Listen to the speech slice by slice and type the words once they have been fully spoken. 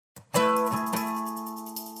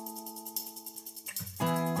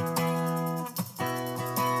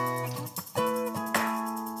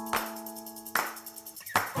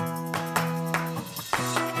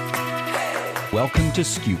Welcome to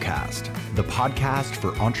SKUcast, the podcast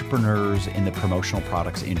for entrepreneurs in the promotional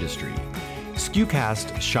products industry.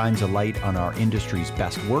 SKUcast shines a light on our industry's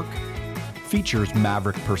best work, features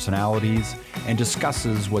maverick personalities, and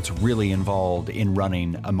discusses what's really involved in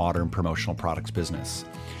running a modern promotional products business.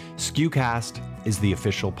 SKUcast is the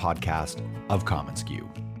official podcast of commonsku.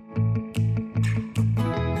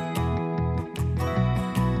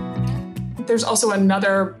 There's also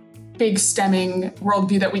another big stemming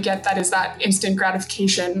worldview that we get that is that instant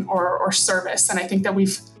gratification or service. And I think that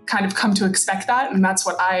we've kind of come to expect that. And that's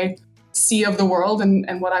what I see of the world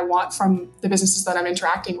and what I want from the businesses that I'm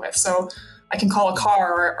interacting with. So I can call a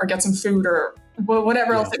car or get some food or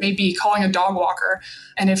whatever else it may be, calling a dog walker.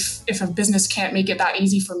 And if a business can't make it that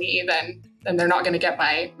easy for me, then they're not going to get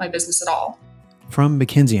my business at all. From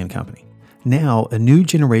McKinsey & Company. Now, a new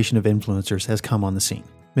generation of influencers has come on the scene.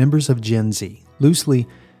 Members of Gen Z, loosely,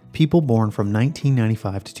 people born from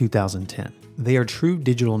 1995 to 2010. They are true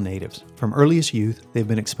digital natives. From earliest youth, they've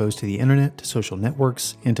been exposed to the internet, to social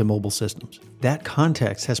networks, and to mobile systems. That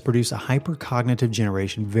context has produced a hyper-cognitive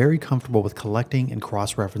generation very comfortable with collecting and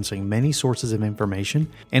cross-referencing many sources of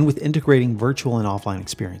information and with integrating virtual and offline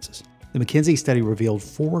experiences. The McKinsey study revealed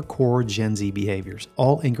 4 core Gen Z behaviors,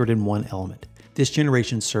 all anchored in one element: this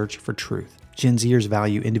generation's search for truth. Gen Zers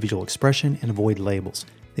value individual expression and avoid labels.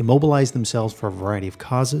 They mobilize themselves for a variety of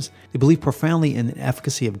causes. They believe profoundly in the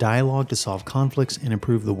efficacy of dialogue to solve conflicts and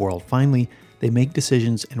improve the world. Finally, they make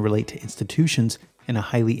decisions and relate to institutions in a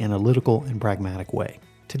highly analytical and pragmatic way.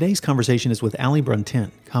 Today's conversation is with Aly Brunton,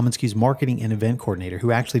 commonsku's marketing and event coordinator,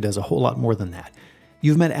 who actually does a whole lot more than that.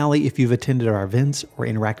 You've met Aly if you've attended our events or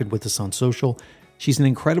interacted with us on social. She's an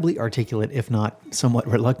incredibly articulate, if not somewhat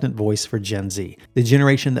reluctant voice for Gen Z, the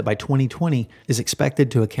generation that by 2020 is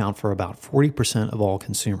expected to account for about 40% of all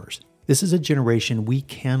consumers. This is a generation we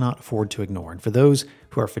cannot afford to ignore. And for those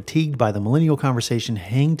who are fatigued by the millennial conversation,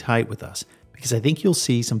 hang tight with us, because I think you'll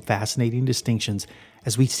see some fascinating distinctions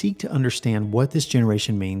as we seek to understand what this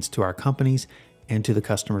generation means to our companies and to the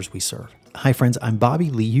customers we serve. Hi friends, I'm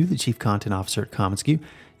Bobby Liu, the Chief Content Officer at commonsku.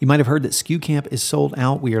 You might have heard that SKU Camp is sold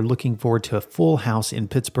out. We are looking forward to a full house in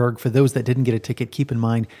Pittsburgh. For those that didn't get a ticket, keep in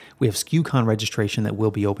mind we have SKUCon registration that will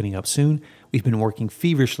be opening up soon. We've been working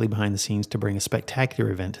feverishly behind the scenes to bring a spectacular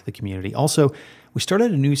event to the community. Also, we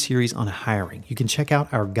started a new series on hiring. You can check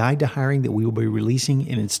out our guide to hiring that we will be releasing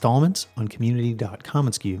in installments on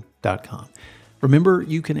community.commonsku.com. Remember,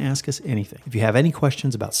 you can ask us anything. If you have any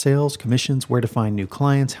questions about sales, commissions, where to find new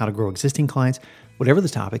clients, how to grow existing clients, whatever the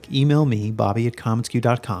topic, email me,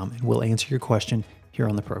 bobby@commonsku.com, and we'll answer your question here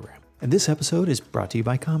on the program. And this episode is brought to you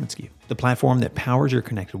by commonsku, the platform that powers your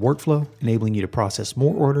connected workflow, enabling you to process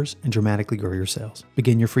more orders and dramatically grow your sales.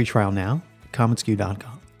 Begin your free trial now at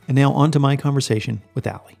commonsku.com. And now on to my conversation with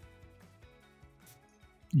Aly.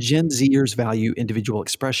 Gen Zers value individual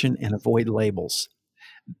expression and avoid labels.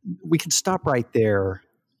 We can stop right there,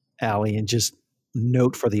 Aly, and just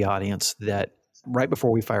note for the audience that right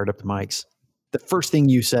before we fired up the mics, the first thing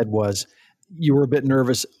you said was you were a bit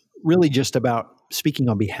nervous, really just about speaking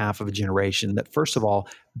on behalf of a generation that, first of all,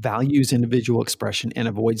 values individual expression and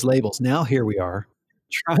avoids labels. Now here we are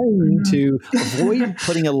trying to avoid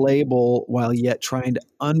putting a label while yet trying to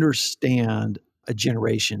understand a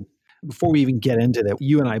generation. Before we even get into that,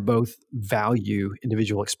 you and I both value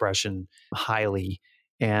individual expression highly.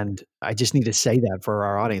 And I just need to say that for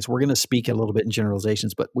our audience. We're going to speak a little bit in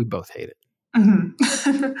generalizations, but we both hate it.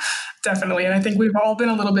 Mm-hmm. Definitely. And I think we've all been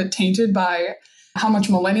a little bit tainted by how much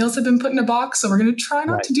millennials have been put in a box. So we're going to try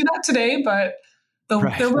not to do that today, but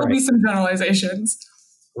there will be some generalizations.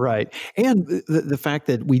 Right. And the fact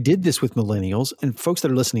that we did this with millennials and folks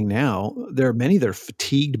that are listening now, there are many that are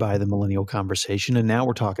fatigued by the millennial conversation. And now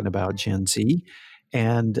we're talking about Gen Z.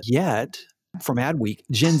 And yet, from Adweek,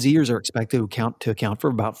 Gen Zers are expected to account for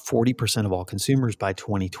about 40% of all consumers by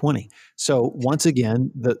 2020. So once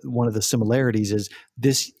again, one of the similarities is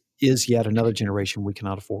this is yet another generation we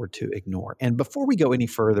cannot afford to ignore. And before we go any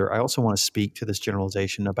further, I also want to speak to this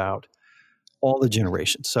generalization about all the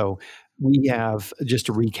generations. So we have, just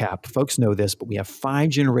to recap, folks know this, but we have 5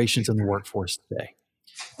 generations in the workforce today.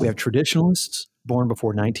 We have traditionalists born before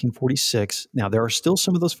 1946. Now, there are still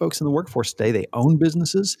some of those folks in the workforce today. They own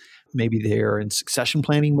businesses. Maybe they're in succession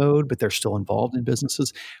planning mode, but they're still involved in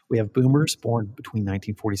businesses. We have boomers born between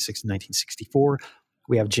 1946 and 1964.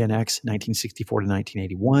 We have Gen X, 1964 to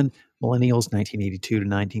 1981, millennials, 1982 to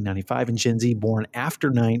 1995, and Gen Z born after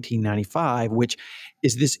 1995, which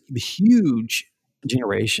is this huge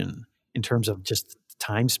generation in terms of just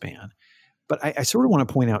time span. But I sort of want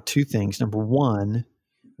to point out 2 things. Number one,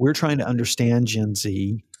 we're trying to understand Gen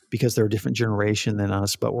Z because they're a different generation than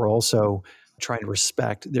us, but we're also try to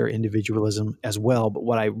respect their individualism as well. But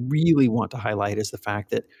what I really want to highlight is the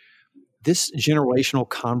fact that this generational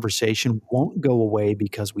conversation won't go away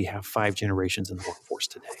because we have 5 generations in the workforce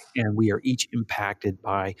today. And we are each impacted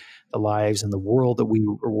by the lives and the world that we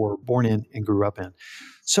were born in and grew up in.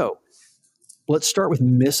 So let's start with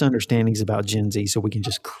misunderstandings about Gen Z so we can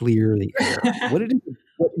just clear the air.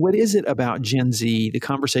 What is it about Gen Z, the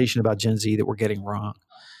conversation about Gen Z that we're getting wrong?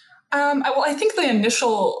 Well, I think the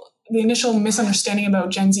initial misunderstanding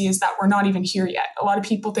about Gen Z is that we're not even here yet. A lot of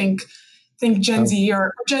people think Gen Z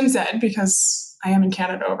or Gen Z, because I am in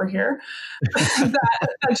Canada over here,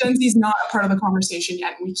 that Gen Z is not a part of the conversation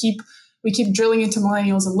yet. And we keep drilling into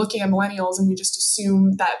millennials and looking at millennials, and we just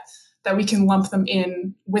assume that we can lump them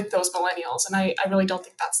in with those millennials. And I really don't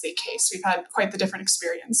think that's the case. We've had quite the different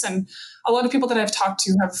experience. And a lot of people that I've talked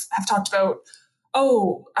to have talked about,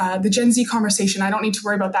 the Gen Z conversation, I don't need to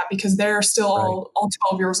worry about that because they're still all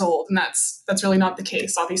 12 years old. And that's really not the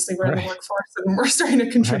case. Obviously, we're in the workforce and we're starting to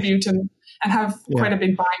contribute and have quite a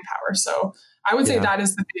big buying power. So I would say that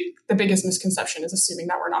is the biggest misconception, is assuming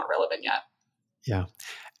that we're not relevant yet. Yeah.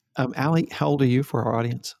 Aly, how old are you for our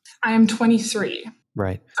audience? I am 23.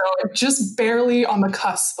 Right. So just barely on the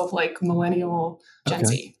cusp of like millennial Gen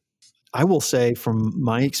Z. I will say from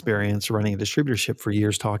my experience running a distributorship for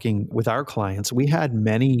years, talking with our clients, we had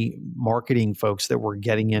many marketing folks that were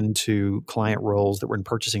getting into client roles, that were in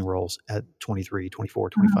purchasing roles at 23, 24,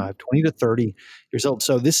 25, 20 to 30 years old.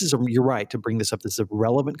 So you're right to bring this up. This is a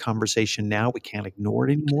relevant conversation now. We can't ignore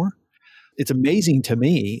it anymore. It's amazing to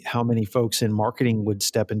me how many folks in marketing would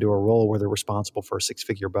step into a role where they're responsible for a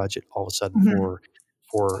 6-figure budget all of a sudden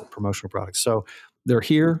for promotional products. So they're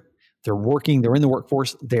here. They're working, they're in the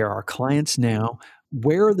workforce, they are our clients now.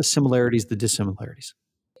 Where are the similarities, the dissimilarities?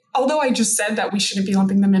 Although I just said that we shouldn't be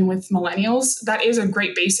lumping them in with millennials, that is a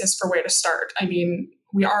great basis for where to start. I mean,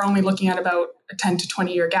 we are only looking at about a 10 to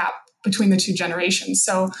 20 year gap between the two generations.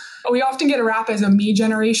 So we often get a rap as a me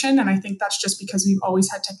generation. And I think that's just because we've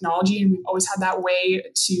always had technology and we've always had that way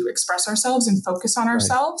to express ourselves and focus on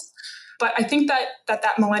ourselves. But I think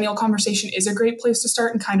that millennial conversation is a great place to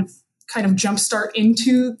start and kind of jumpstart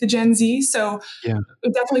into the Gen Z. So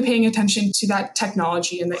definitely paying attention to that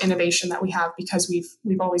technology and the innovation that we have, because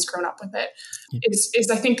we've always grown up with it,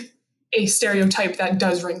 is I think a stereotype that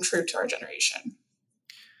does ring true to our generation.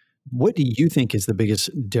 What do you think is the biggest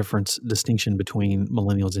distinction between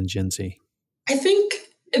millennials and Gen Z? I think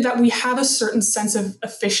that we have a certain sense of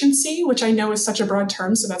efficiency, which I know is such a broad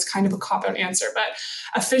term, so that's kind of a cop-out answer, but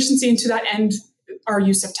efficiency, and to that end, our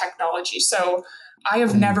use of technology. So I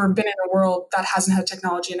have never been in a world that hasn't had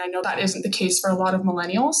technology, and I know that isn't the case for a lot of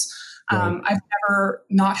millennials. I've never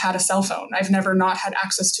not had a cell phone. I've never not had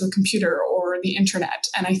access to a computer or the internet.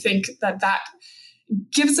 And I think that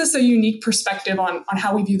gives us a unique perspective on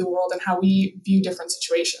how we view the world and how we view different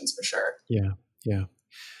situations, for sure. Yeah.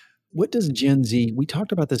 What does Gen Z, we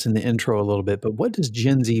talked about this in the intro a little bit, but what does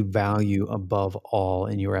Gen Z value above all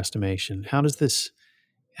in your estimation? How does this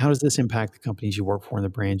impact the companies you work for and the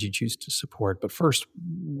brands you choose to support? But first,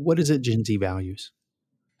 what is it Gen Z values?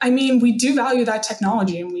 I mean, we do value that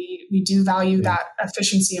technology, and we do value that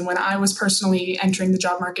efficiency. And when I was personally entering the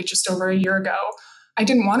job market just over a year ago, I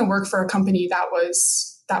didn't want to work for a company that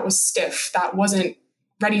was stiff, that wasn't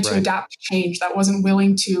ready to adapt to change, that wasn't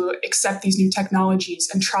willing to accept these new technologies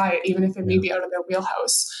and try it, even if it may be out of their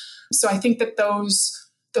wheelhouse. So I think that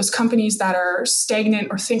those companies that are stagnant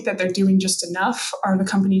or think that they're doing just enough are the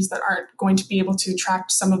companies that aren't going to be able to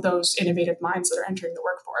attract some of those innovative minds that are entering the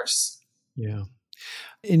workforce. Yeah.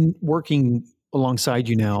 In working alongside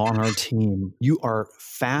you now on our team, you are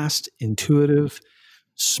fast, intuitive,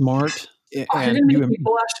 smart. You're going to make me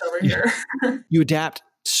blush over here. You adapt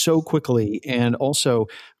so quickly. And also,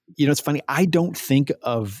 it's funny, I don't think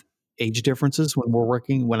of age differences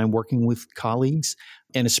when I'm working with colleagues.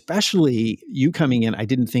 And especially you coming in, I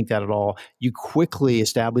didn't think that at all. You quickly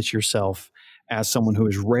establish yourself as someone who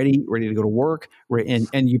is ready to go to work.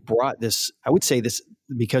 And you brought this, I would say this,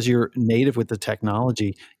 because you're native with the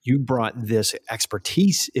technology, you brought this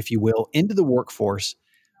expertise, if you will, into the workforce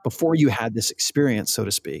before you had this experience, so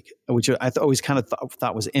to speak, which I always kind of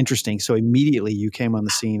thought was interesting. So immediately you came on the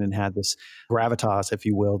scene and had this gravitas, if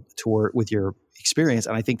you will, with your experience.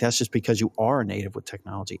 And I think that's just because you are native with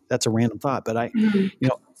technology. That's a random thought. But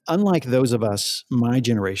unlike those of us, my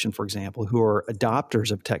generation, for example, who are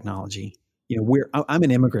adopters of technology, I'm an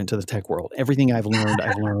immigrant to the tech world. Everything I've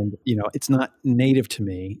learned, it's not native to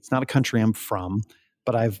me. It's not a country I'm from,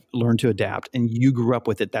 but I've learned to adapt. And you grew up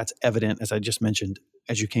with it. That's evident, as I just mentioned,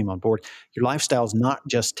 as you came on board. Your lifestyle is not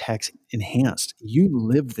just tech enhanced. You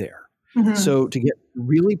live there. So to get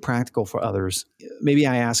really practical for others, maybe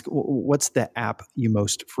I ask, what's the app you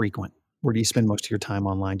most frequent? Where do you spend most of your time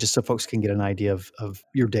online? Just so folks can get an idea of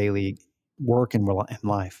your daily work and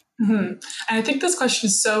life. And I think this question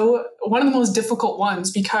is one of the most difficult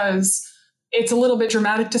ones because it's a little bit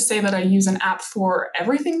dramatic to say that I use an app for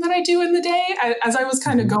everything that I do in the day. As I was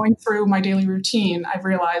kind of going through my daily routine, I've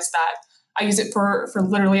realized that I use it for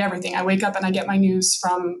literally everything. I wake up and I get my news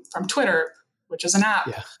from Twitter, which is an app.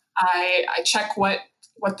 Yeah. I check what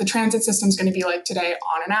the transit system is going to be like today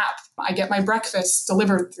on an app. I get my breakfast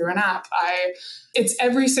delivered through an app. It's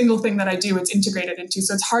every single thing that I do, it's integrated into.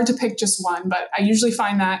 So it's hard to pick just one, but I usually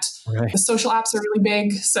find that the social apps are really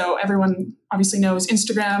big. So everyone obviously knows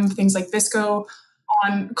Instagram, things like this go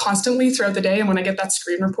on constantly throughout the day. And when I get that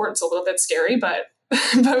screen report, it's a little bit scary, but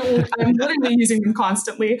I'm literally using them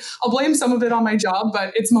constantly. I'll blame some of it on my job,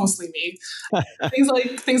 but it's mostly me.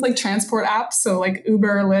 things like transport apps, so like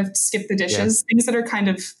Uber, Lyft, Skip the Dishes, things that are kind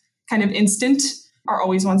of instant are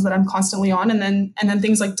always ones that I'm constantly on. And then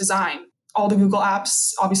things like design, all the Google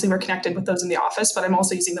apps. Obviously, we're connected with those in the office, but I'm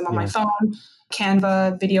also using them on my phone,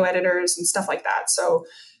 Canva, video editors, and stuff like that. So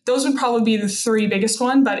those would probably be the three biggest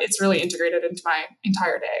one, but it's really integrated into my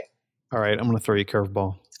entire day. All right, I'm going to throw you a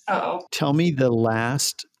curveball. Uh-oh. Tell me the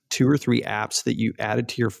last 2 or 3 apps that you added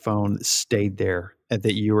to your phone that stayed there and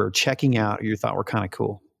that you were checking out or you thought were kind of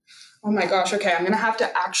cool. Oh my gosh. Okay. I'm going to have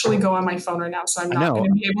to actually go on my phone right now. So I'm not going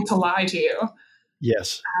to be able to lie to you.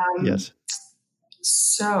 Yes. Yes.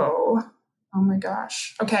 So, oh my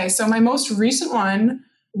gosh. Okay. So my most recent one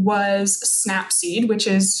was Snapseed, which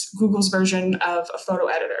is Google's version of a photo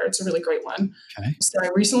editor. It's a really great one. Okay. So I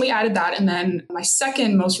recently added that. And then my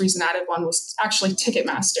second most recent added one was actually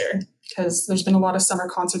Ticketmaster, because there's been a lot of summer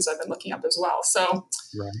concerts I've been looking up as well. So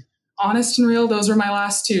honest and real, those were my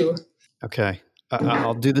last 2. Okay.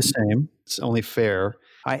 I'll do the same. It's only fair.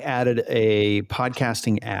 I added a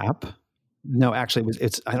podcasting app. No, actually,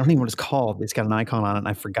 I don't even know what it's called. It's got an icon on it, and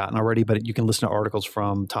I've forgotten already, but you can listen to articles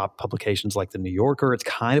from top publications like The New Yorker. It's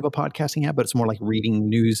kind of a podcasting app, but it's more like reading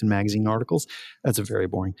news and magazine articles. That's very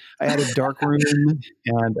boring. I added Darkroom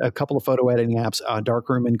and a couple of photo editing apps,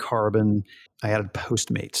 Darkroom and Carbon. I added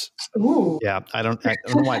Postmates. Ooh. Yeah, I don't know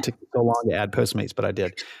why it took so long to add Postmates, but I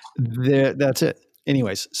did. That's it.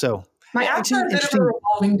 Anyways, so... My apps are a bit of a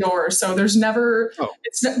revolving door, so there's never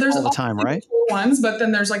there's all the time, right? Ones, but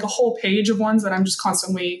then there's like a whole page of ones that I'm just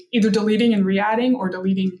constantly either deleting and re-adding or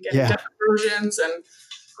deleting and getting different versions. And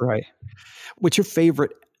what's your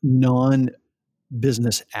favorite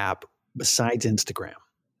non-business app besides Instagram?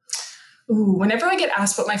 Ooh, whenever I get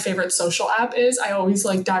asked what my favorite social app is, I always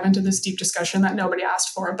dive into this deep discussion that nobody asked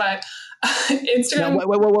for. But Instagram. Now,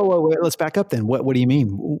 wait. Let's back up then. What do you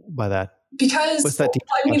mean by that? Because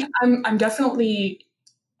I'm definitely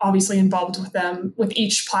obviously involved with them with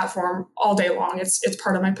each platform all day long. It's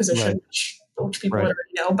part of my position, which people already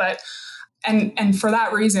know. But and for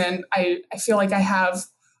that reason, I feel like I have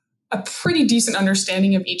a pretty decent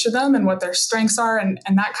understanding of each of them and what their strengths are, and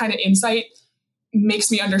that kind of insight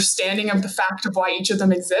makes me understanding of the fact of why each of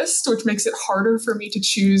them exist, which makes it harder for me to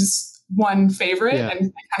choose one favorite and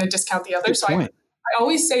kind of discount the other. Good so point. I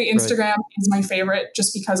always say Instagram is my favorite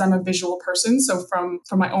just because I'm a visual person. So from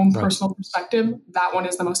my own personal perspective, that one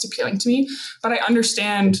is the most appealing to me. But I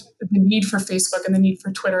understand the need for Facebook and the need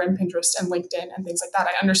for Twitter and Pinterest and LinkedIn and things like that.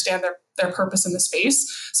 I understand their purpose in the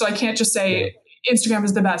space. So I can't just say Instagram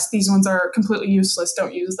is the best. These ones are completely useless.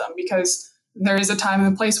 Don't use them, because there is a time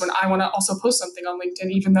and a place when I want to also post something on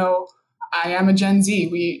LinkedIn, even though I am a Gen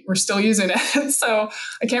Z. We're still using it. So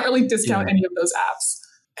I can't really discount any of those apps.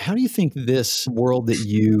 How do you think this world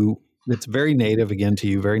that's very native again to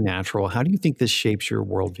you, very natural, how do you think this shapes your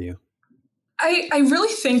worldview? I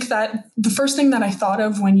really think that the first thing that I thought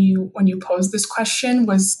of when you posed this question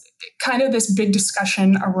was kind of this big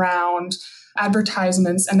discussion around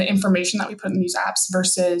advertisements and the information that we put in these apps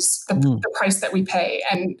versus the price that we pay.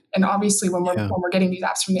 And obviously when we're getting these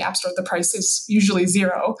apps from the App Store, the price is usually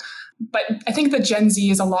 $0. But I think that Gen Z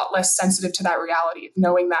is a lot less sensitive to that reality of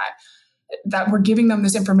knowing that we're giving them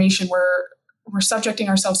this information, we're subjecting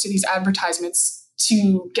ourselves to these advertisements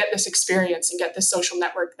to get this experience and get this social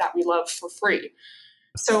network that we love for free.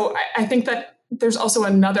 So I think that there's also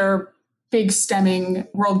another big stemming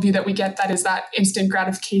worldview that we get, that is that instant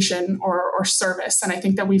gratification or service. And I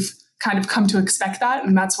think that we've kind of come to expect that.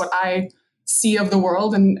 And that's what I see of the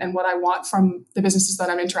world and what I want from the businesses that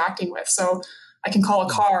I'm interacting with. So I can call a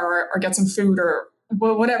car or get some food or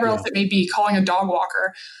whatever else it may be, calling a dog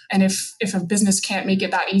walker. And if a business can't make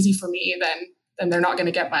it that easy for me, then they're not going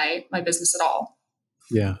to get my business at all.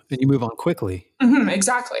 Yeah. And you move on quickly. Mm-hmm,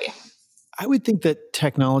 exactly. I would think that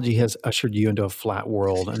technology has ushered you into a flat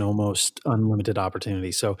world and almost unlimited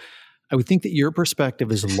opportunity. So I would think that your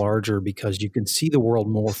perspective is larger because you can see the world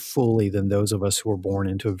more fully than those of us who were born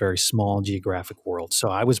into a very small geographic world. So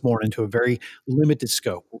I was born into a very limited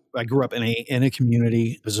scope. I grew up in a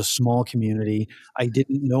community. It was a small community. I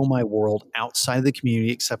didn't know my world outside of the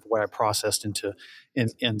community except what I processed into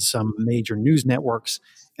in some major news networks.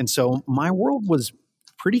 And so my world was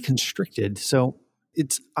pretty constricted. So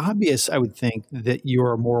it's obvious, I would think, that you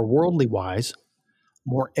are more worldly wise,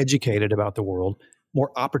 more educated about the world,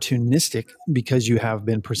 more opportunistic because you have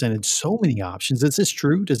been presented so many options. Is this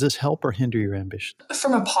true? Does this help or hinder your ambition?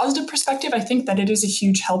 From a positive perspective, I think that it is a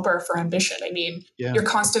huge helper for ambition. I mean, Yeah. you're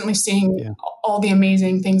constantly seeing Yeah. all the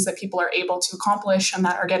amazing things that people are able to accomplish and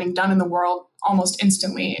that are getting done in the world almost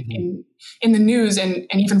instantly in the news and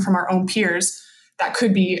even from our own peers that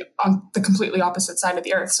could be on the completely opposite side of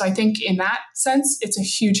the earth. So I think in that sense, it's a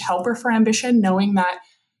huge helper for ambition, knowing that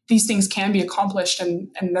these things can be accomplished and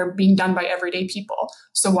they're being done by everyday people.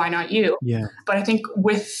 So why not you? Yeah. But I think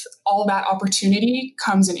with all that opportunity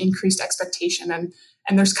comes an increased expectation. And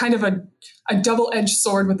there's kind of a double-edged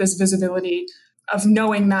sword with this visibility of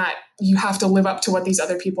knowing that you have to live up to what these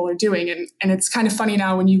other people are doing. And it's kind of funny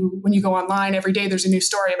now when you go online every day, there's a new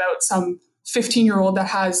story about some 15-year-old that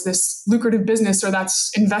has this lucrative business or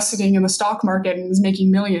that's investing in the stock market and is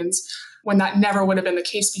making millions, when that never would have been the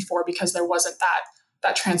case before because there wasn't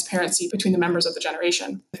that transparency between the members of the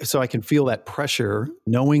generation. So I can feel that pressure,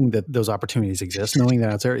 knowing that those opportunities exist, knowing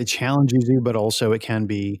that it's there. It challenges you, but also it can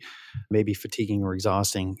be maybe fatiguing or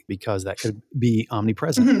exhausting because that could be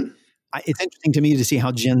omnipresent. Mm-hmm. It's interesting to me to see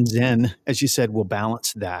how Gen Zen, as you said, will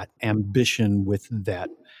balance that ambition with that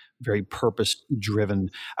very purpose-driven.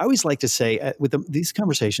 I always like to say with these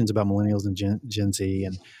conversations about millennials and Gen Z,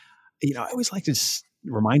 and I always like to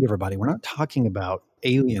remind everybody, we're not talking about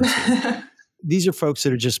aliens here. These are folks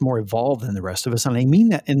that are just more evolved than the rest of us. And I mean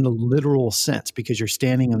that in the literal sense, because you're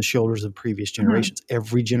standing on the shoulders of previous generations. Mm-hmm.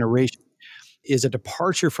 Every generation is a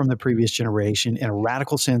departure from the previous generation in a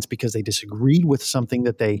radical sense because they disagreed with something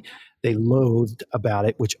that they loathed about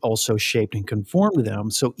it, which also shaped and conformed to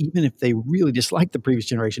them. So even if they really dislike the previous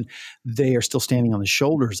generation, they are still standing on the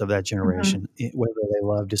shoulders of that generation, whether they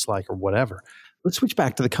love, dislike, or whatever. Let's switch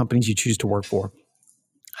back to the companies you choose to work for.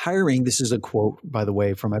 Hiring, this is a quote, by the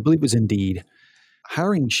way, from, I believe it was Indeed.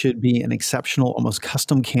 Hiring should be an exceptional, almost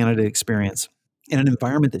custom candidate experience in an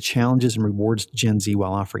environment that challenges and rewards Gen Z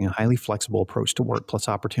while offering a highly flexible approach to work, plus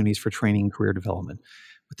opportunities for training and career development.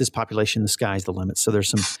 With this population, the sky's the limit. So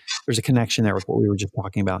there's a connection there with what we were just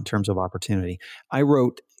talking about in terms of opportunity. I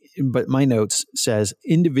wrote, but my notes says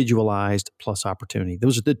individualized plus opportunity.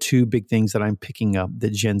 Those are the two big things that I'm picking up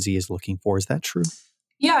that Gen Z is looking for. Is that true?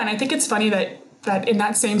 Yeah, and I think it's funny that in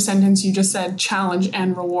that same sentence you just said challenge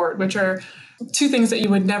and reward, which are two things that you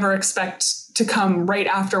would never expect to come right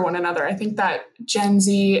after one another. I think that Gen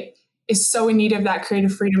Z is so in need of that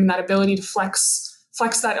creative freedom and that ability to flex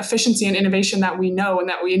that efficiency and innovation that we know and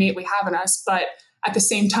that we innately have in us. But at the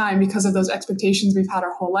same time, because of those expectations we've had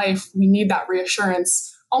our whole life, we need that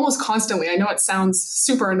reassurance almost constantly. I know it sounds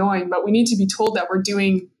super annoying, but we need to be told that we're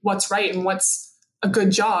doing what's right and what's a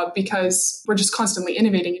good job because we're just constantly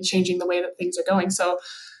innovating and changing the way that things are going. So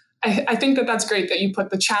I think that that's great that you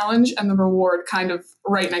put the challenge and the reward kind of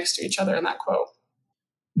right next to each other in that quote.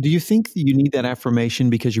 Do you think that you need that affirmation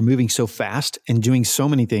because you're moving so fast and doing so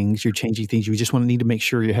many things, you're changing things, you just need to make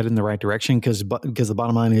sure you're headed in the right direction because the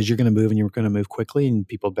bottom line is you're going to move and you're going to move quickly and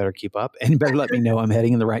people better keep up and better let me know I'm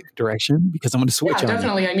heading in the right direction because I'm going to switch on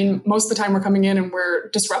definitely. you. I mean, most of the time we're coming in and we're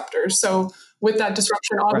disruptors. So with that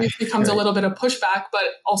disruption obviously comes a little bit of pushback, but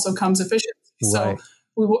also comes efficiency. Right. So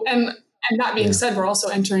we will, and that being said, we're also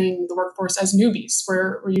entering the workforce as newbies.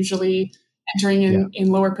 We're usually entering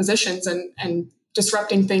in lower positions and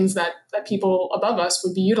disrupting things that people above us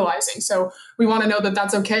would be utilizing. So we want to know that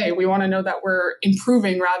that's okay. We want to know that we're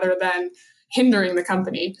improving rather than hindering the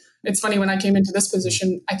company. It's funny, when I came into this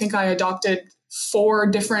position, I think I adopted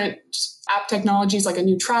 4 different app technologies, like a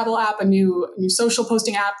new travel app, a new social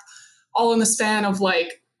posting app, all in the span of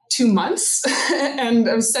like 2 months. And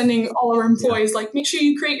I was sending all our employees, like, make sure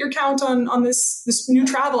you create your account on this new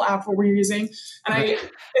travel app that we're using. And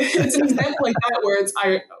it's an example like that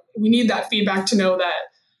where we need that feedback to know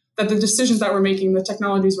that the decisions that we're making, the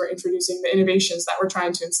technologies we're introducing, the innovations that we're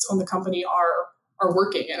trying to instill in the company are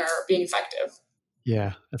working and are being effective.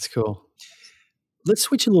 Yeah, that's cool. Let's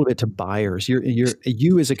switch a little bit to buyers.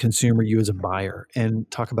 You as a consumer, you as a buyer, and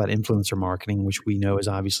talk about influencer marketing, which we know is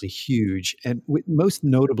obviously huge. And most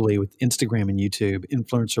notably with Instagram and YouTube,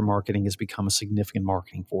 influencer marketing has become a significant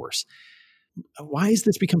marketing force. Why has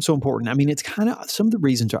this become so important? I mean, it's kind of, some of the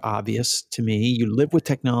reasons are obvious to me. You live with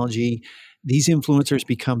technology. These influencers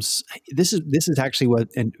this is actually what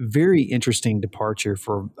a very interesting departure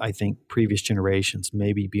for, I think, previous generations,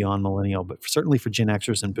 maybe beyond millennial, but certainly for Gen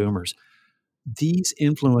Xers and Boomers. These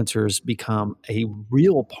influencers become a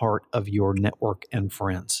real part of your network and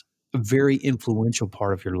friends, a very influential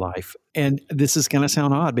part of your life. And this is going to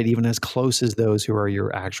sound odd, but even as close as those who are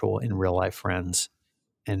your actual in real life friends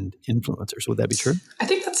and influencers. Would that be true? I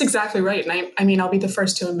think that's exactly right. And I mean, I'll be the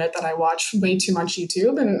first to admit that I watch way too much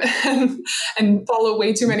YouTube and follow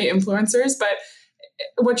way too many influencers. But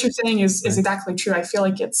what you're saying is exactly true. I feel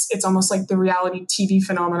like it's almost like the reality TV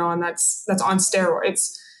phenomenon that's on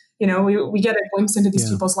steroids. You know, we get a glimpse into these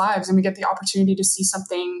people's lives, and we get the opportunity to see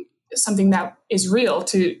something that is real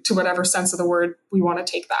to whatever sense of the word we want to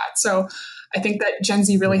take that. So I think that Gen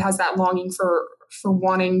Z really has that longing for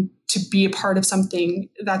wanting to be a part of something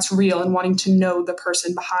that's real and wanting to know the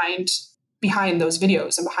person behind those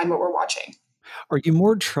videos and behind what we're watching. Are you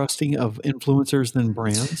more trusting of influencers than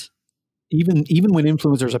brands? Even when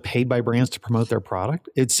influencers are paid by brands to promote their product,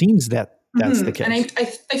 it seems that that's the case. And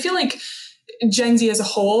I feel like Gen Z as a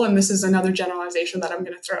whole, and this is another generalization that I'm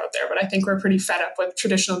going to throw out there, but I think we're pretty fed up with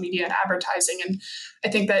traditional media and advertising. And I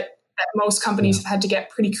think that most companies have had to get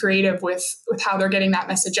pretty creative with how they're getting that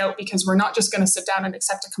message out, because we're not just going to sit down and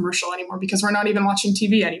accept a commercial anymore, because we're not even watching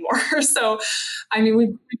TV anymore. So, I mean,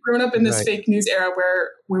 we've grown up in this fake news era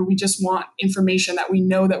where we just want information that we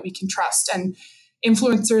know that we can trust. And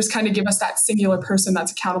influencers kind of give us that singular person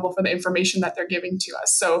that's accountable for the information that they're giving to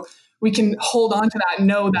us. So we can hold on to that and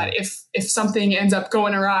know that if something ends up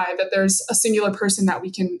going awry, that there's a singular person that we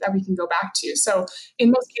can go back to. So in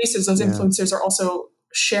most cases, those influencers are also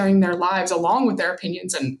sharing their lives along with their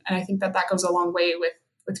opinions. And I think that goes a long way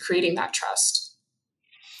with creating that trust.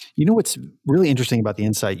 You know, what's really interesting about the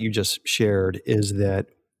insight you just shared is that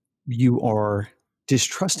you are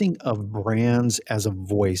distrusting of brands as a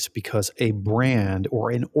voice, because a brand or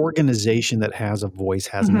an organization that has a voice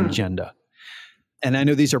has an agenda. And I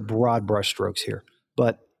know these are broad brushstrokes here,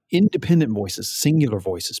 but independent voices, singular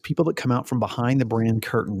voices, people that come out from behind the brand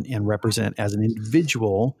curtain and represent as an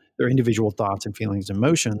individual, their individual thoughts and feelings and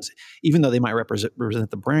emotions, even though they might represent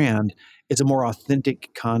the brand, it's a more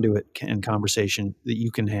authentic conduit and conversation that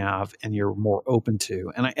you can have and you're more open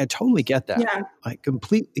to. And I totally get that. Yeah. I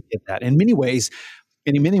completely get that. In many ways,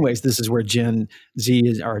 this is where Gen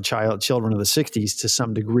Z are children of the 60s to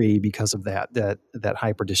some degree, because of that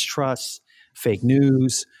hyper distrust, fake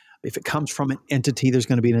news. If it comes from an entity, there's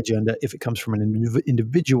going to be an agenda. If it comes from an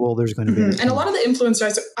individual, there's going to be an agenda. And a lot of the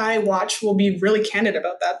influencers I watch will be really candid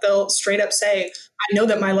about that. They'll straight up say, I know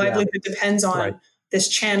that my livelihood depends on this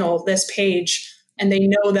channel, this page. And they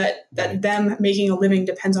know that them making a living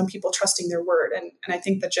depends on people trusting their word. And I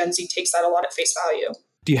think that Gen Z takes that a lot at face value.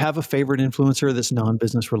 Do you have a favorite influencer that's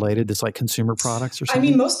non-business related, that's like consumer products or something? I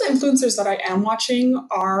mean, most of the influencers that I am watching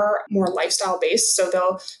are more lifestyle based. So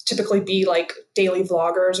they'll typically be like daily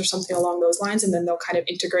vloggers or something along those lines. And then they'll kind of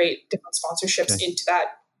integrate different sponsorships into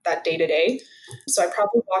that day to day. So I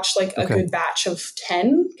probably watch like a good batch of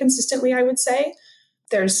 10 consistently, I would say.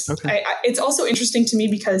 It's also interesting to me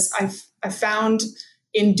because I've found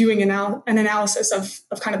in doing an analysis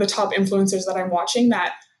of kind of the top influencers that I'm watching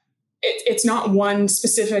that it's not one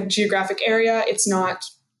specific geographic area. It's not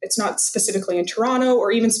specifically in Toronto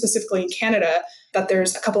or even specifically in Canada, that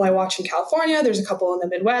there's a couple I watch in California. There's a couple in the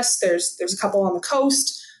Midwest. There's a couple on the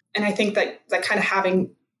coast. And I think that kind of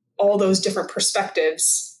having all those different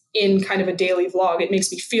perspectives in kind of a daily vlog, it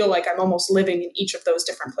makes me feel like I'm almost living in each of those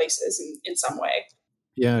different places in some way.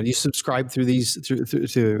 Yeah. You subscribe through these through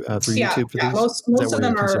YouTube for these? Most of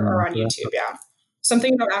them are on YouTube. Yeah.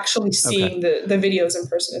 Something about actually seeing the videos in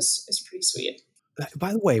person is pretty sweet.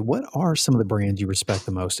 By the way, what are some of the brands you respect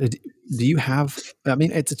the most? Do you have, I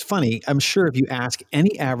mean, it's funny. I'm sure if you ask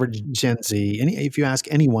any average Gen Z, if you ask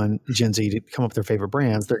anyone Gen Z to come up with their favorite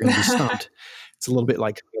brands, they're going to be stumped. It's a little bit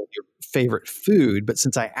like your favorite food. But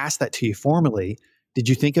since I asked that to you formally, did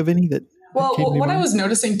you think of any that? Well, what I was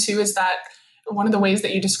noticing too is that one of the ways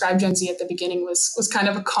that you described Gen Z at the beginning was kind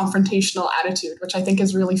of a confrontational attitude, which I think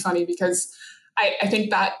is really funny because I think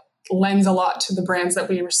that lends a lot to the brands that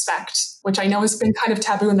we respect, which I know has been kind of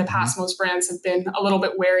taboo in the past. Most brands have been a little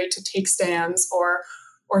bit wary to take stands or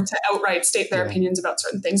to outright state their opinions about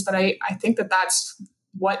certain things. But I think that that's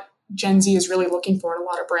what Gen Z is really looking for in a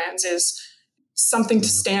lot of brands, is something to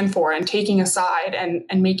stand for and taking a side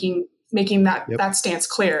and making that stance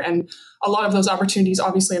clear. And a lot of those opportunities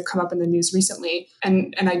obviously have come up in the news recently.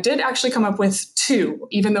 And I did actually come up with two,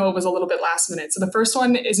 even though it was a little bit last minute. So the first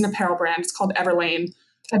one is an apparel brand. It's called Everlane.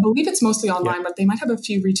 I believe it's mostly online, but they might have a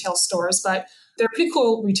few retail stores, but they're a pretty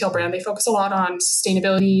cool retail brand. They focus a lot on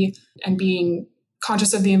sustainability and being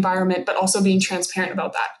conscious of the environment, but also being transparent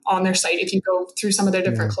about that on their site. If you go through some of their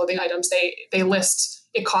different clothing items, they list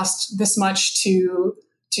it costs this much to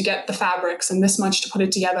get the fabrics and this much to put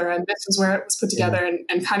it together. And this is where it was put together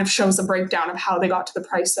and kind of shows a breakdown of how they got to the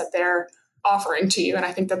price that they're offering to you. And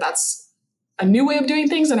I think that that's a new way of doing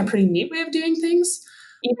things and a pretty neat way of doing things,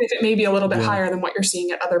 even if it may be a little bit higher than what you're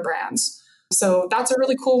seeing at other brands. So that's a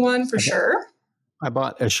really cool one for sure. I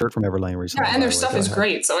bought a shirt from Everlane recently. Yeah, and their stuff is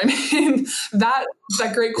great. So I mean, that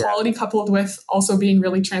great quality coupled with also being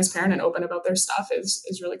really transparent and open about their stuff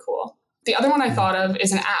is really cool. The other one I thought of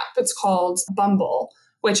is an app. It's called Bumble,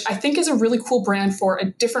 which I think is a really cool brand for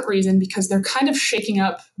a different reason, because they're kind of shaking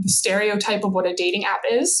up the stereotype of what a dating app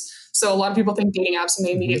is. So a lot of people think dating apps and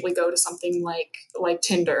they immediately go to something like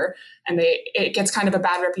Tinder, and it gets kind of a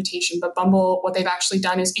bad reputation. But Bumble, what they've actually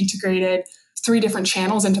done is integrated 3 different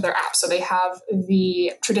channels into their app. So they have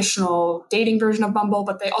the traditional dating version of Bumble,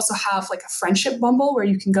 but they also have like a friendship Bumble where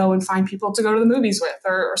you can go and find people to go to the movies with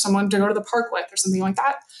or someone to go to the park with or something like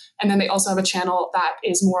that. And then they also have a channel that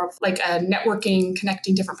is more of like a networking,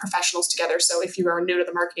 connecting different professionals together. So if you are new to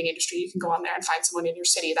the marketing industry, you can go on there and find someone in your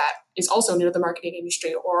city that is also new to the marketing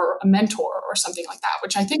industry, or a mentor or something like that,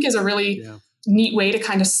 which I think is a really neat way to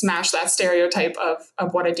kind of smash that stereotype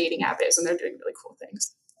of what a dating app is. And they're doing really cool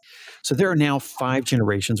things. So there are now 5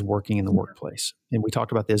 generations working in the workplace. And we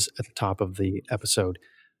talked about this at the top of the episode.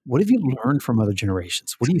 What have you learned from other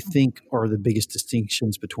generations? What do you think are the biggest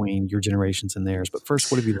distinctions between your generations and theirs? But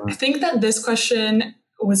first, what have you learned? I think that this question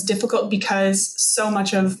was difficult because so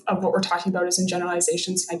much of what we're talking about is in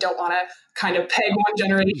generalizations. I don't want to kind of peg one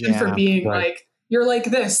generation for being like, you're like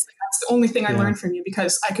this. That's the only thing I learned from you,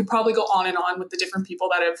 because I could probably go on and on with the different people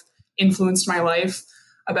that have influenced my life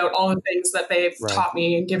about all the things that they've taught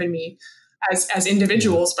me and given me as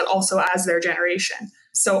individuals, but also as their generation.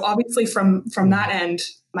 So obviously from that end,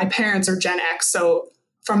 my parents are Gen X. So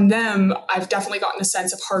from them, I've definitely gotten a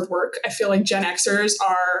sense of hard work. I feel like Gen Xers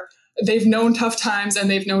they've known tough times and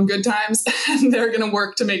they've known good times, and they're going to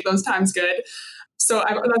work to make those times good. So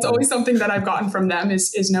that's always something that I've gotten from them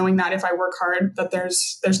is knowing that if I work hard, that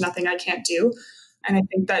there's nothing I can't do. And I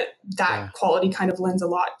think that quality kind of lends a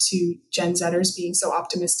lot to Gen Zers being so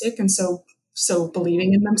optimistic and so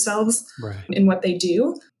believing in themselves in what they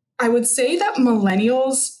do. I would say that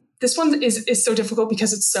millennials, this one is so difficult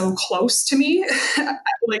because it's so close to me.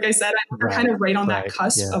 Like I said, we're kind of right on that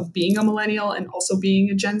cusp of being a millennial and also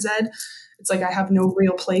being a Gen Z. It's like I have no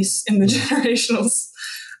real place in the generationals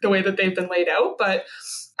the way that they've been laid out. But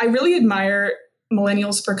I really admire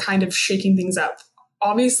millennials for kind of shaking things up.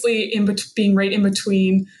 Obviously, being right in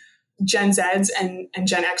between Gen Zs and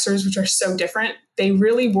Gen Xers, which are so different, they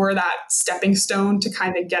really were that stepping stone to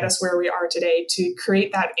kind of get us where we are today, to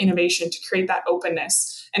create that innovation, to create that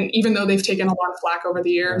openness. And even though they've taken a lot of flack over the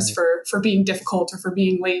years for being difficult or for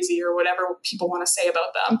being lazy or whatever people want to say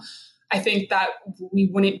about them, I think that we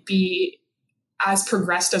wouldn't be as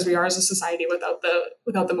progressed as we are as a society without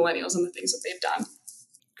the millennials and the things that they've done.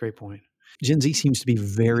 Great point. Gen Z seems to be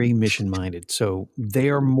very mission-minded. So they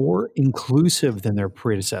are more inclusive than their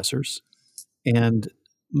predecessors and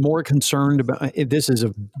more concerned about, this is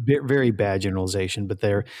a very bad generalization, but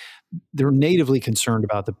they're natively concerned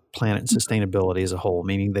about the planet and sustainability as a whole,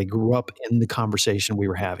 meaning they grew up in the conversation we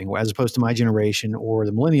were having. As opposed to my generation or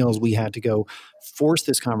the millennials, we had to go force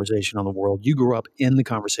this conversation on the world. You grew up in the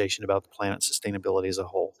conversation about the planet sustainability as a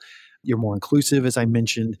whole. You're more inclusive, as I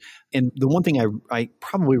mentioned. And the one thing I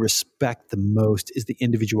probably respect the most is the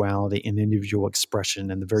individuality and individual expression,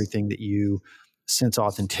 and the very thing that you sense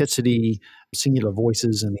authenticity, singular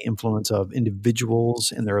voices, and the influence of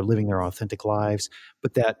individuals, and they're living their authentic lives.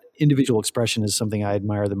 But that individual expression is something I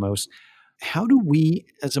admire the most. How do we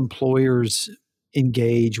as employers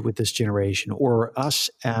engage with this generation, or us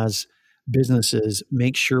as businesses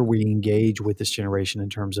make sure we engage with this generation in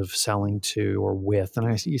terms of selling to or with, and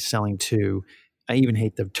I see selling to, I even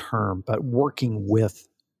hate the term, but working with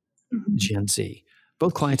Gen Z,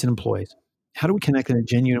 both clients and employees? How do we connect in a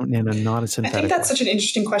genuine and a not a synthetic way? I think that's such an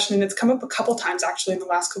interesting question, and it's come up a couple times actually in the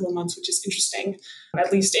last couple of months, which is interesting,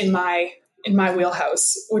 at least in my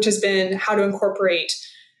wheelhouse, which has been how to incorporate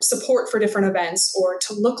support for different events, or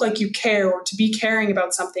to look like you care, or to be caring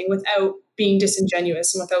about something without being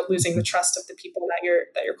disingenuous and without losing the trust of the people that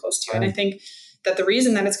you're close to. And I think that the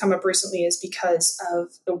reason that it's come up recently is because of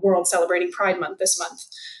the world celebrating Pride Month this month.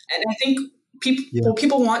 And I think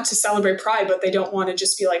people want to celebrate Pride, but they don't want to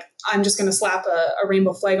just be like, I'm just going to slap a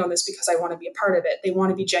rainbow flag on this because I want to be a part of it. They want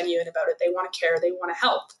to be genuine about it. They want to care. They want to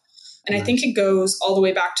help. And I think it goes all the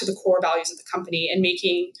way back to the core values of the company and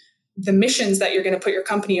making the missions that you're going to put your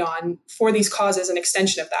company on for these causes an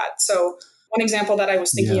extension of that. So one example that I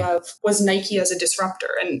was thinking of was Nike as a disruptor.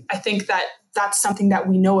 And I think that that's something that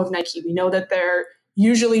we know of Nike. We know that they're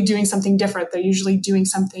usually doing something different. They're usually doing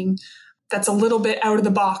something that's a little bit out of the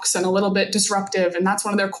box and a little bit disruptive. And that's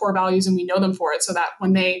one of their core values. And we know them for it. So that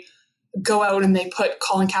when they go out and they put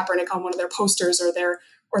Colin Kaepernick on one of their posters, or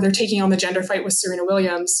they're taking on the gender fight with Serena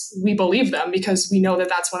Williams, we believe them because we know that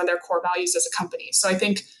that's one of their core values as a company. So I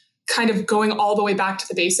think kind of going all the way back to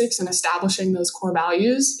the basics and establishing those core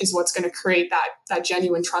values is what's going to create that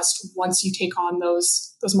genuine trust once you take on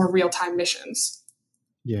those more real-time missions.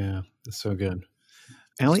 Yeah, that's so good.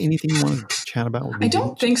 Aly, anything you want to chat about? I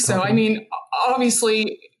don't think so. I mean,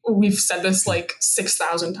 obviously, we've said this like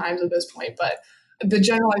 6,000 times at this point, but the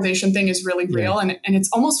generalization thing is really real. And it's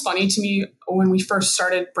almost funny to me when we first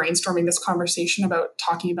started brainstorming this conversation about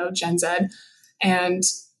talking about Gen Z. And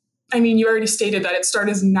I mean, you already stated that it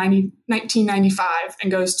started in 1995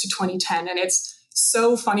 and goes to 2010. And it's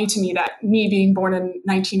so funny to me that me being born in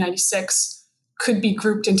 1996 could be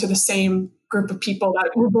grouped into the same group of people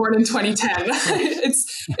that were born in 2010.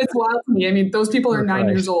 It's wild to me. I mean, those people are 9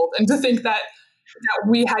 years old. And to think that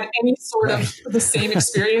we had any sort of the same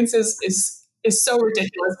experiences is so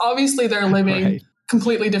ridiculous. Obviously, they're living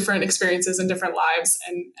completely different experiences and different lives.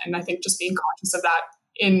 And I think just being conscious of that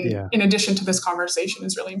in addition to this conversation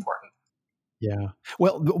is really important. Yeah.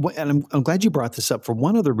 Well, and I'm glad you brought this up for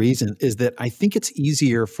one other reason, is that I think it's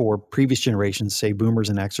easier for previous generations, say boomers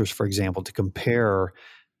and Xers, for example, to compare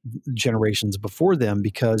generations before them,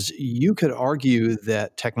 because you could argue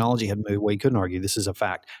that technology had moved. Well, you couldn't argue, this is a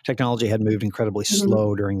fact. Technology had moved incredibly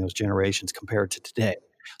slow during those generations compared to today.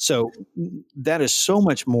 So that is so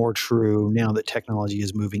much more true now that technology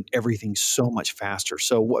is moving everything so much faster.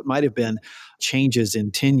 So what might have been changes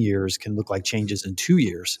in 10 years can look like changes in 2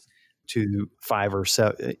 years to 5 or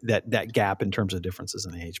 7, that gap in terms of differences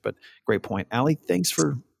in age. But great point. Aly, thanks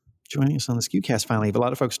for joining us on the SKUcast finally. If a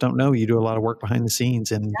lot of folks don't know, you do a lot of work behind the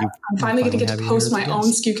scenes. And I'm finally going to get to post my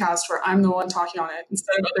own SKUcast where I'm the one talking on it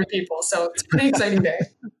instead of other people. So it's a pretty exciting day.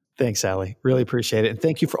 Thanks, Aly. Really appreciate it. And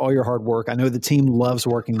thank you for all your hard work. I know the team loves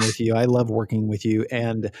working with you. I love working with you.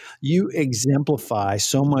 And you exemplify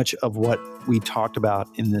so much of what we talked about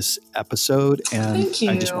in this episode. And thank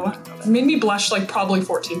you. I just wanted to know that. It made me blush like probably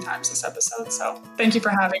 14 times this episode. So thank you for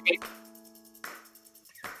having me.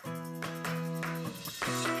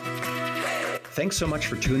 Thanks so much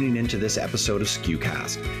for tuning into this episode of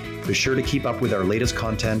SKUcast. Be sure to keep up with our latest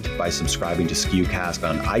content by subscribing to SKUcast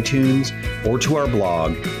on iTunes or to our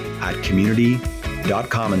blog at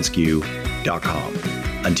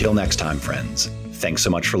community.commonsku.com. Until next time, friends, thanks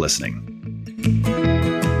so much for listening.